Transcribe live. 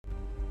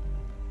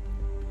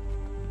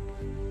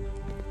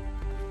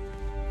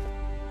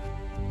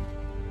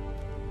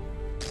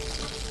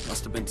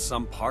Must have been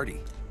some party.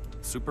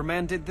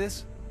 Superman did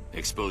this?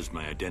 Exposed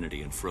my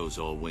identity and froze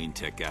all Wayne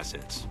Tech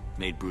assets.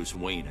 Made Bruce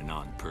Wayne a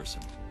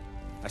non-person.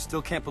 I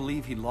still can't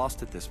believe he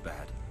lost it this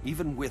bad,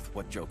 even with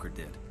what Joker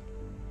did.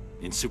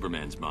 In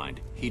Superman's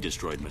mind, he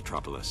destroyed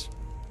Metropolis.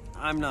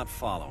 I'm not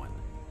following.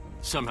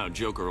 Somehow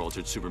Joker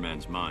altered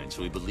Superman's mind,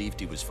 so he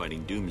believed he was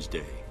fighting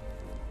Doomsday.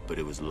 But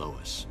it was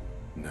Lois.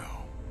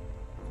 No.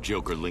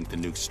 Joker linked the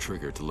nuke's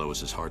trigger to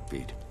Lois's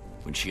heartbeat.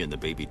 When she and the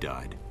baby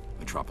died,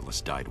 Metropolis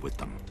died with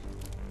them.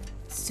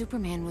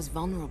 Superman was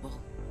vulnerable.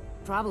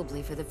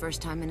 Probably for the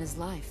first time in his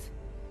life.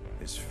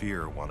 His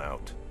fear won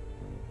out.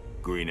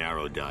 Green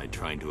Arrow died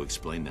trying to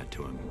explain that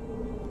to him.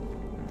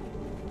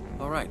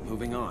 All right,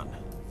 moving on.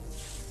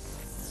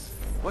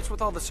 What's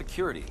with all the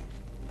security?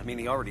 I mean,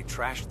 he already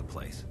trashed the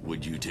place.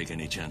 Would you take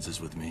any chances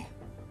with me?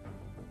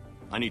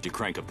 I need to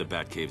crank up the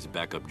Batcave's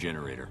backup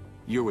generator.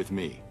 You're with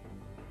me.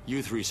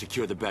 You three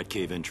secure the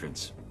Batcave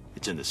entrance.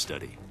 It's in the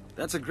study.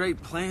 That's a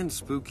great plan,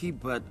 Spooky,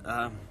 but,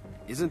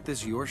 isn't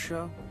this your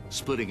show?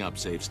 Splitting up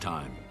saves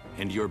time,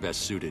 and you're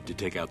best suited to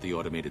take out the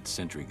automated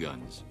sentry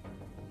guns.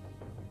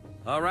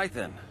 All right,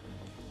 then.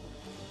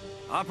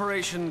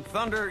 Operation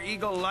Thunder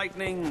Eagle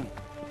Lightning,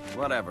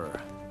 whatever,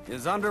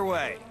 is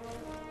underway.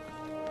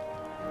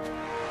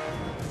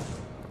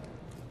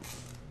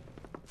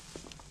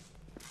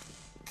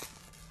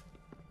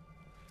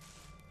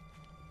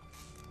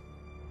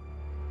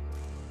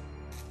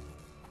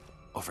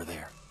 Over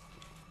there.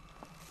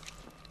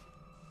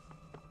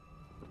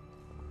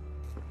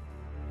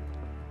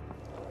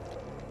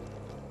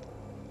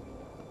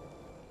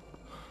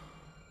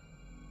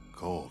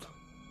 Cold.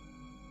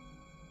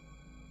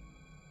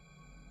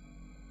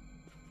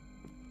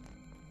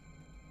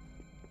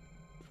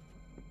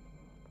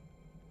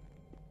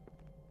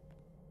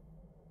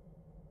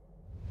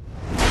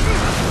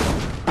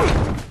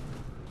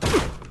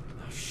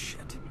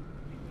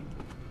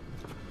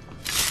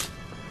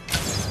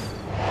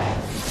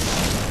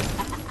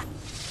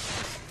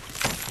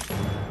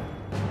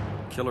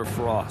 Killer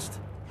Frost.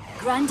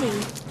 Grundy,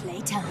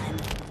 playtime.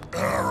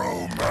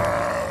 Arrow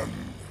Man!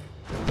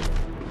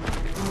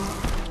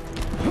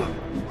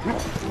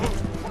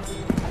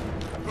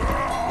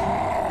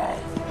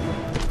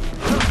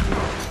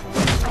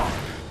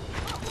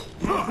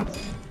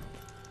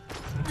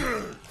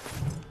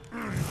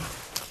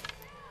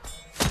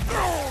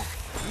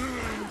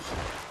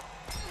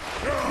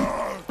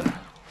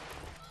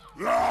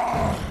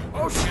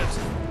 Oh, shit!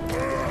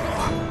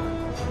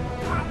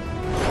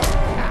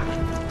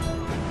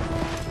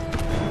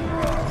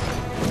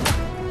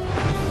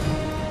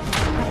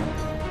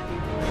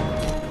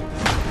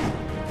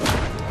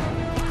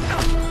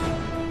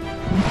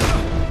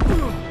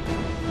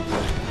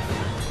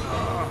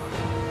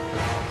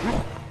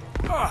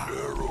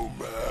 Arrow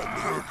Man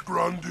hurt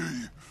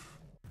Grundy.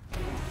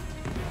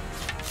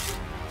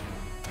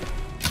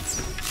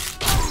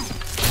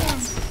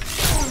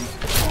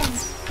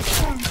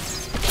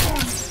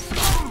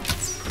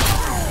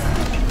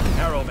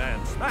 Arrow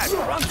Man, smash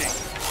Grundy!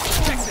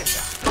 Check this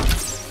out!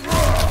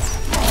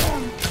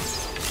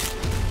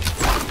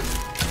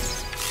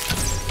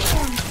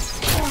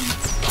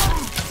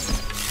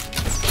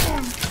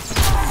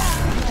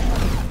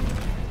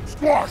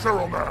 Squash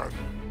Arrow Man!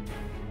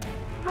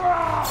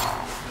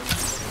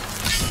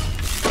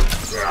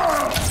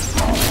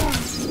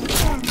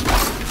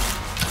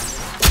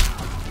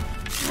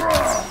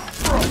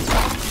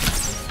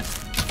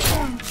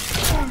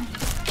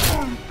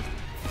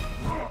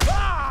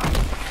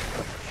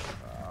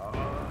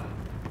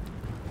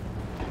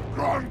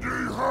 Grundy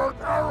hurt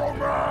Arrow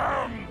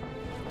Man!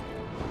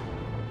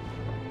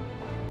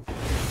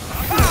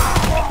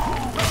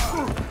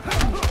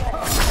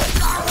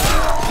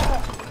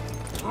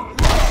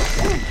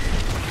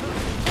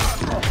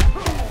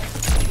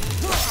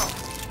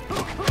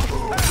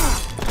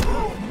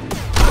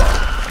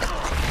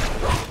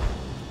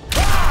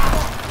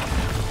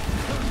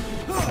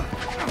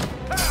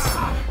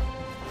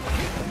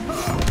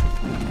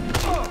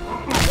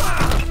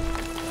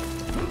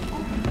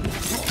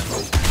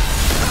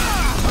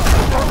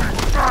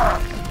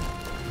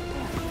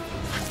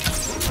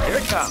 Here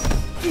it comes.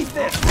 Eat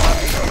this!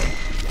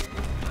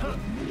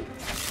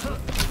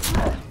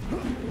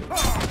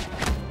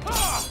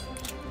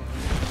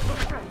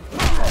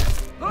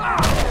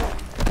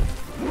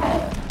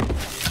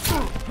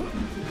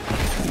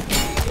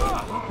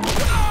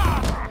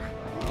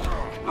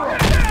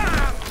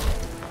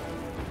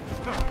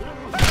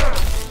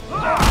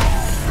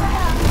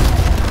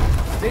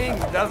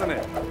 Stings, doesn't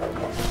it?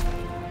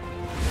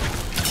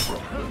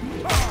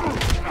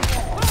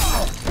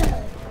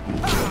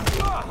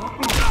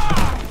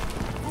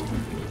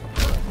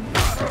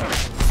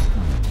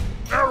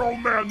 Arrow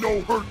Man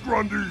no hurt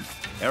Grundy!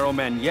 Arrow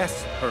Man,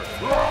 yes, hurt.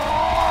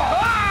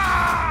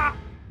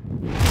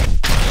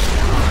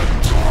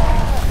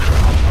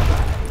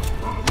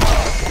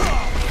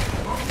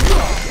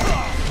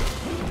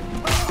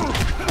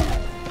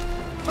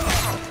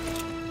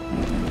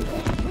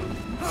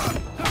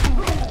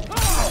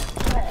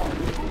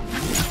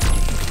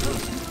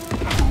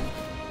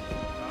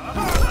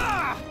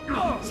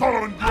 Son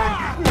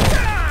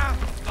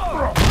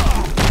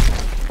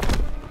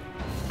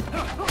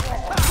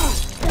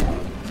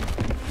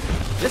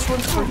This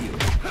one's for you.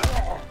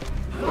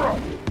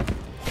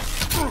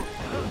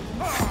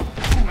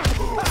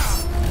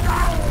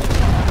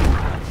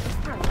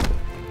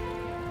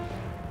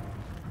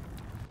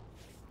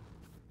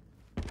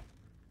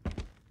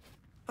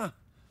 Huh.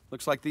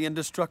 Looks like the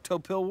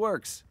Indestructo pill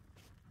works.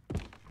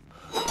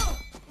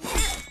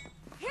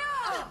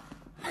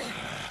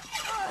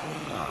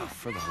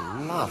 For the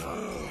love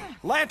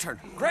of... Lantern!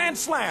 Grand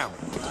Slam!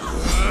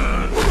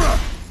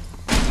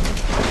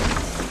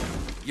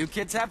 You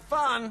kids have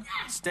fun.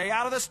 Stay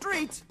out of the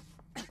streets.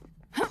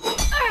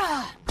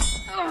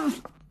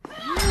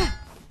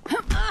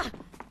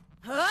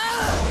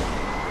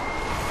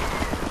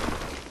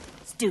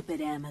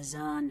 Stupid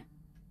Amazon.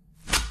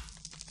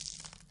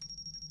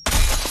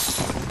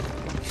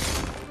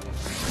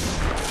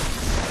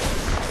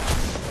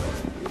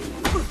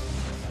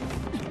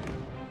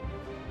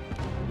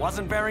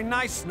 Wasn't very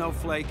nice,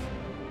 Snowflake.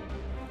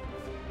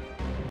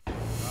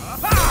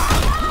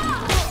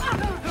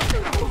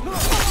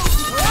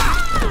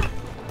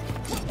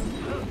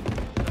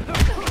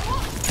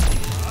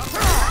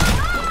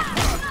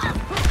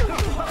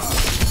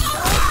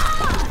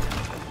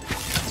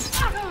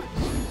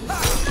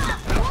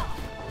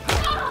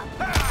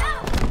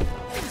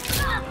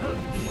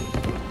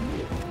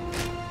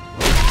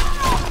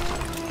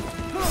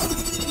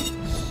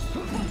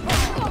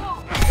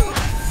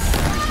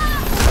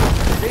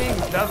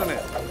 Doesn't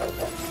it?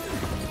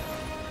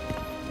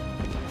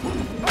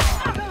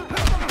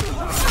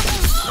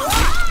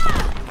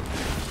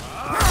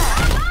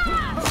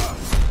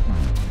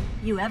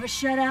 You ever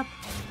shut up?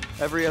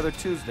 Every other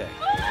Tuesday.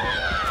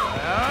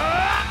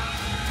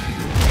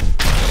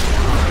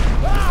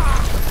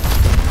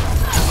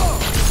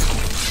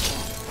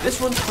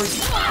 This one's for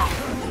you.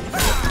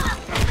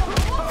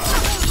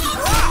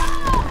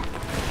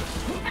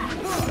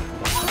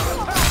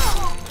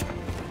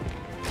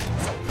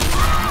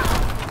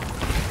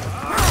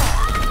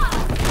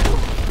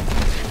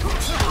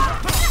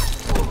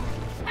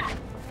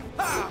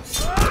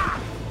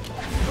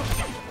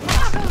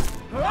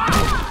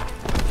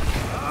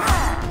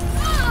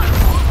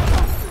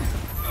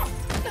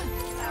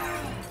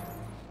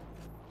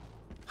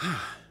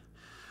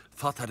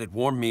 Thought that'd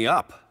warm me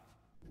up.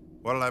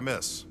 What did I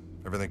miss?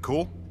 Everything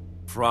cool?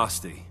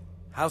 Frosty.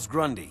 How's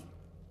Grundy?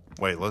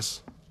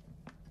 Weightless.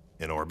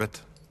 In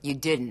orbit. You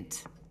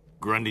didn't.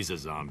 Grundy's a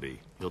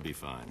zombie. He'll be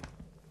fine.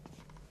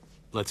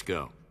 Let's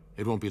go.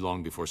 It won't be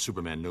long before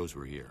Superman knows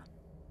we're here.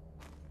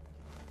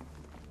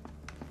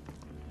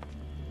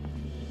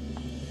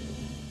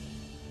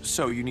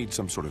 So you need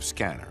some sort of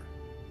scanner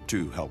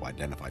to help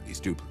identify these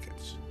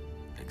duplicates.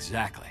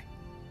 Exactly.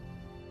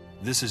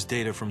 This is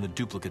data from the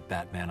duplicate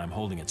Batman I'm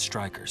holding at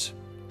Stryker's.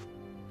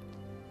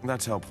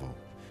 That's helpful.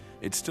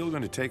 It's still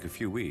going to take a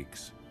few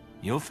weeks.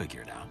 You'll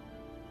figure it out.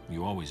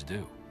 You always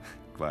do.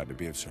 Glad to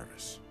be of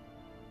service.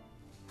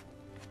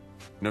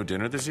 No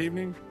dinner this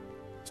evening?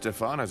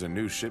 Stefan has a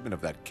new shipment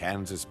of that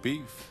Kansas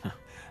beef.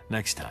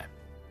 Next time.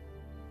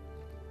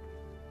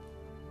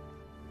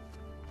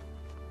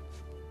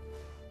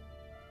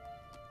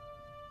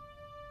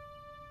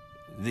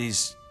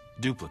 These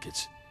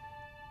duplicates.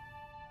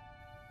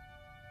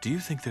 Do you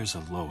think there's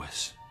a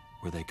Lois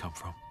where they come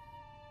from?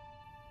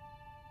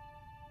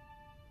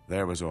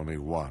 There was only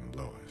one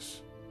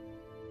Lois.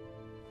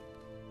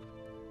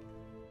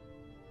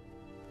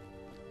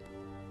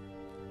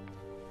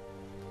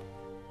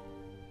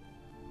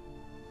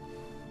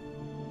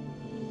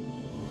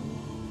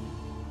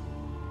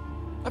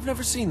 I've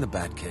never seen the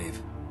Batcave.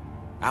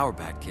 Our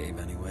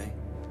Batcave, anyway.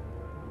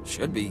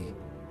 Should be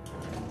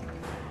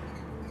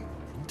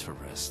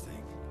interesting.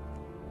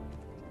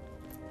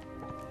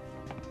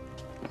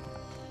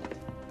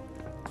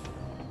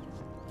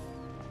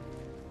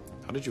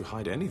 How did you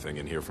hide anything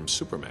in here from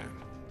Superman?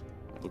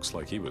 Looks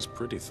like he was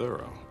pretty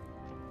thorough.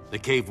 The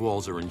cave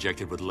walls are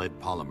injected with lead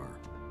polymer.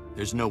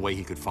 There's no way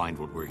he could find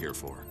what we're here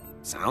for.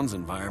 Sounds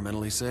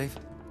environmentally safe.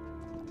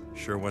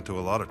 Sure went to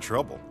a lot of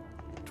trouble.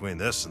 Between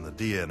this and the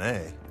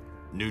DNA.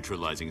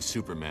 Neutralizing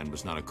Superman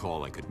was not a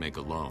call I could make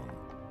alone.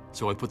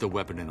 So I put the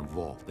weapon in a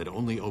vault that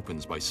only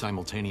opens by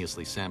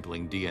simultaneously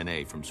sampling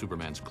DNA from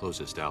Superman's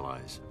closest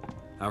allies.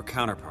 Our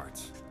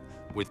counterparts.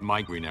 With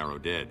my Green Arrow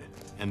dead,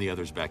 and the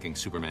others backing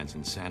Superman's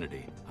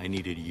insanity, I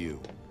needed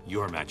you.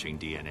 Your matching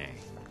DNA.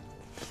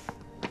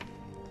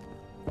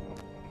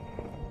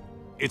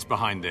 It's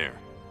behind there.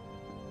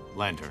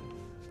 Lantern.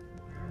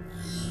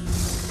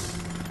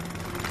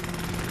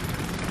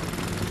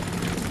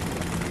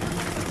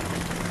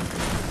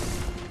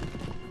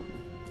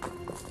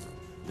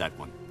 That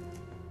one.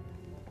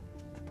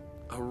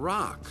 A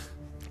rock.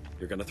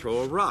 You're gonna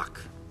throw a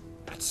rock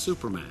at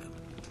Superman.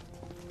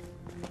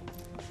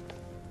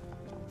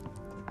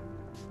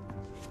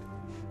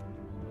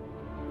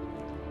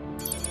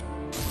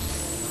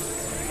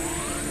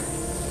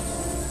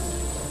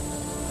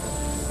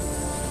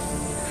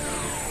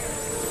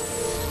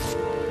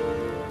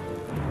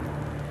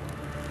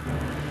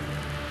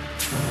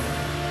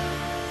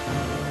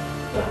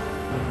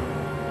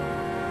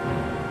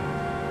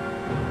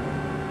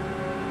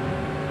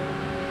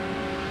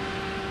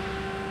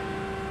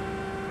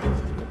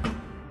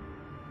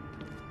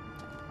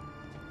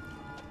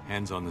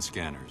 Hands on the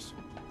scanners.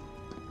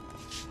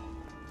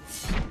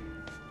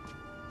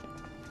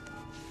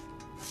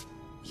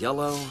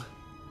 Yellow.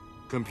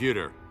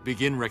 Computer,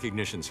 begin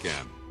recognition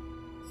scan.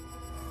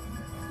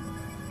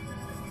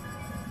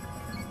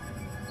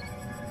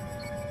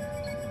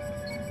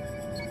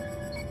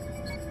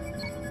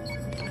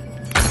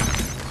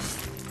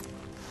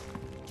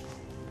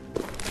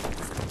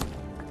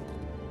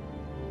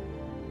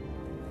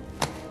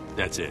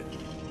 That's it.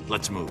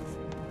 Let's move.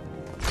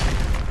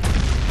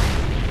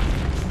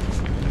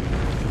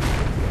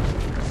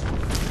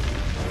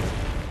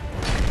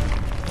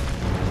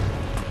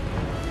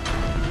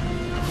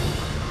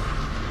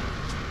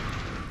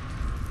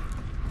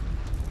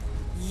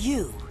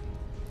 You.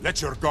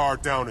 Let your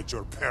guard down at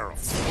your peril.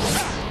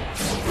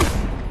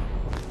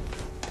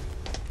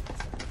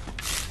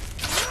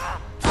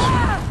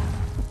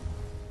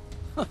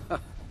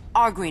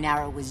 Our Green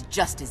Arrow was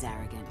just as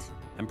arrogant.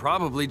 And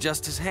probably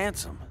just as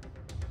handsome.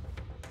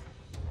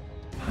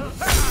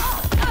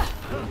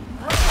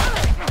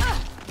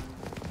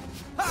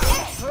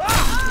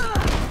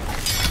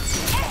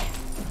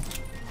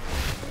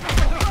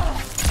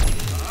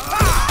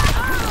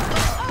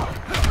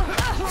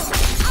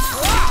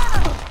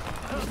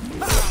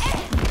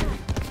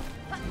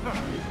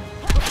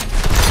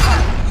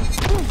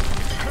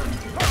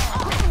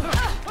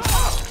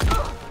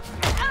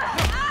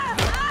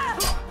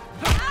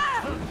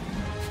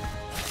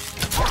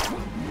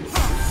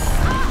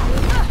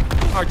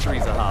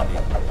 Archery's a hobby.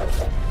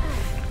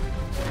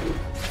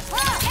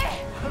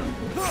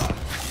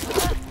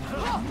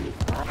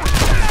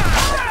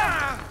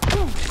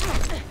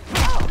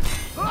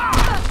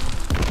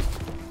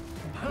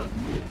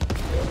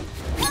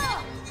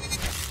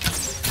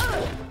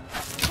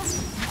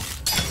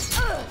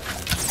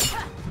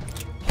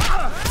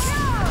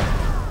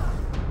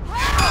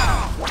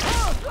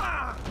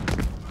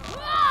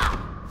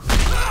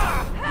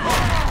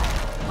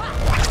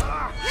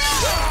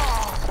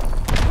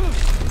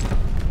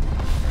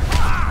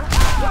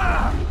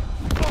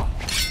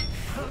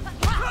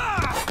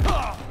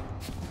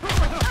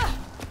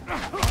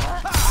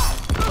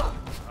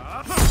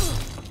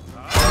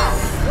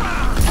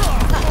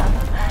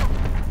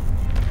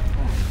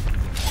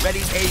 Ready,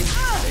 aim,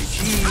 say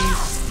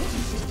cheese.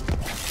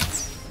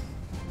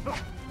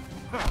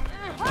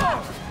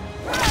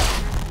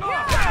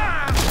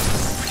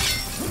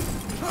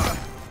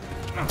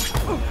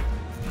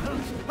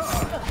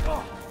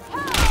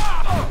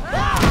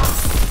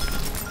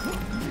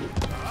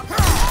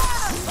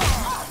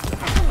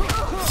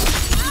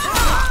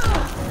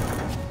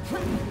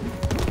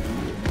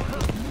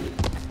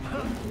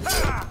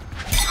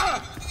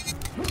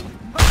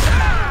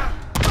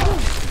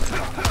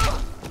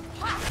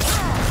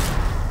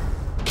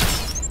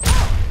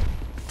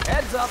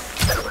 Heads up.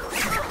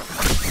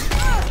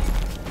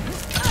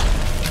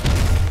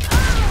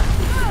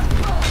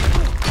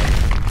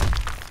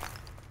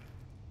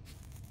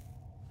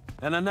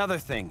 And another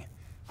thing,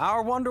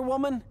 our Wonder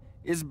Woman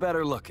is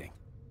better looking.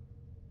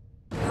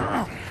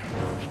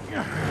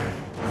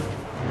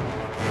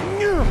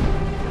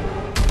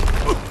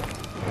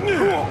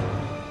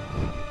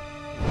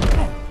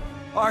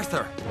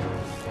 Arthur!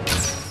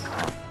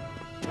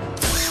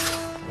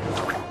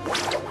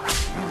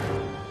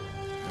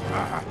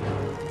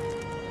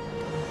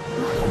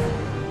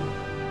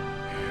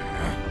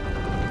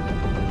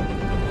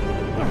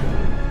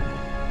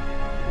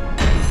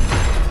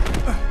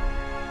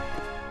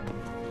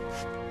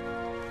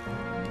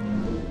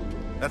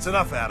 That's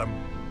enough, Adam.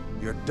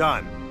 You're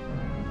done.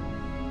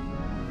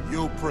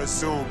 You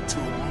presume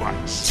too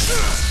much.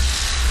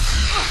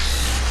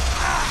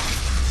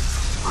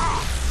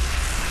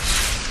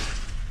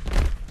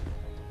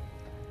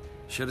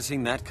 Should have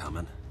seen that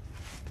coming.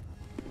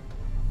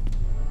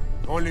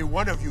 Only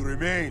one of you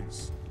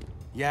remains.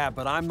 Yeah,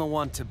 but I'm the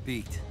one to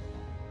beat.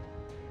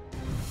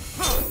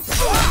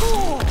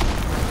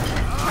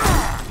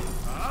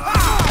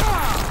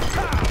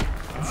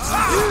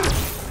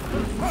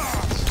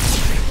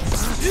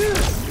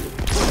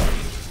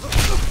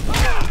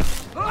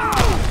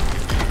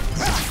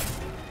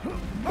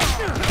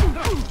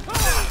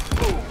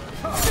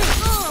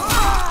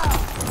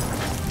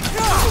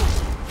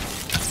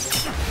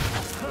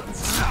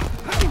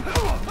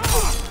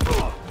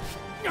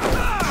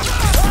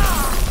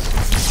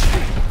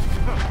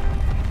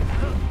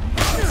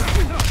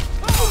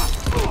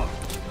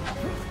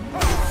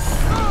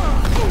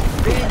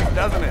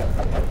 Doesn't it?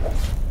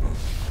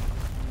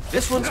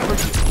 This one's for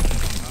you.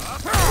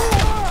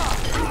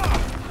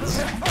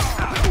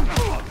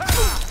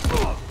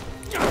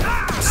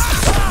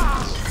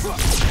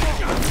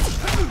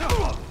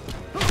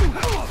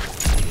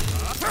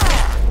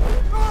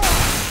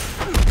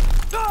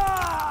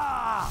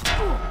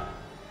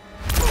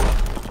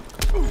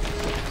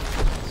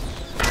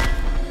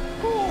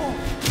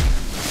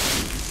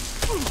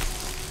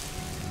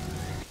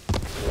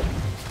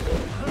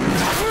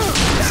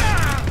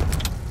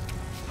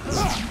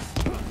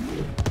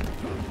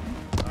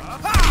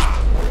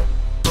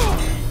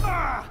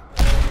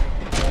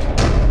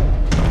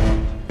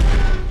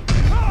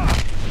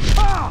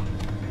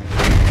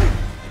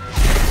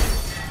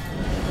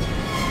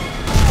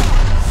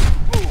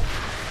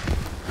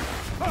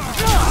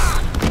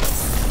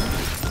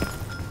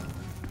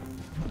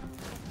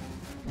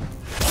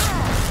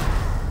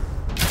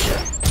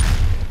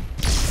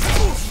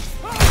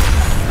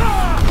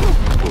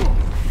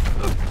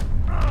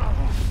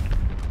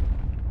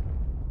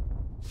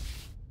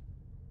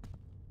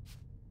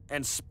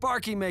 And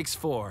Sparky makes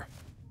 4.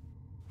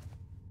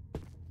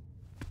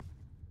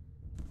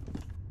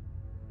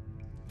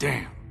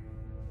 Damn.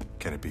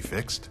 Can it be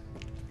fixed?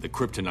 The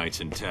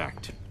kryptonite's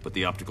intact, but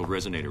the optical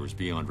resonator is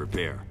beyond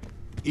repair.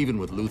 Even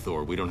with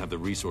Luthor, we don't have the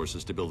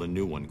resources to build a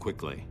new one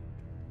quickly.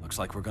 Looks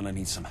like we're gonna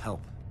need some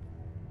help.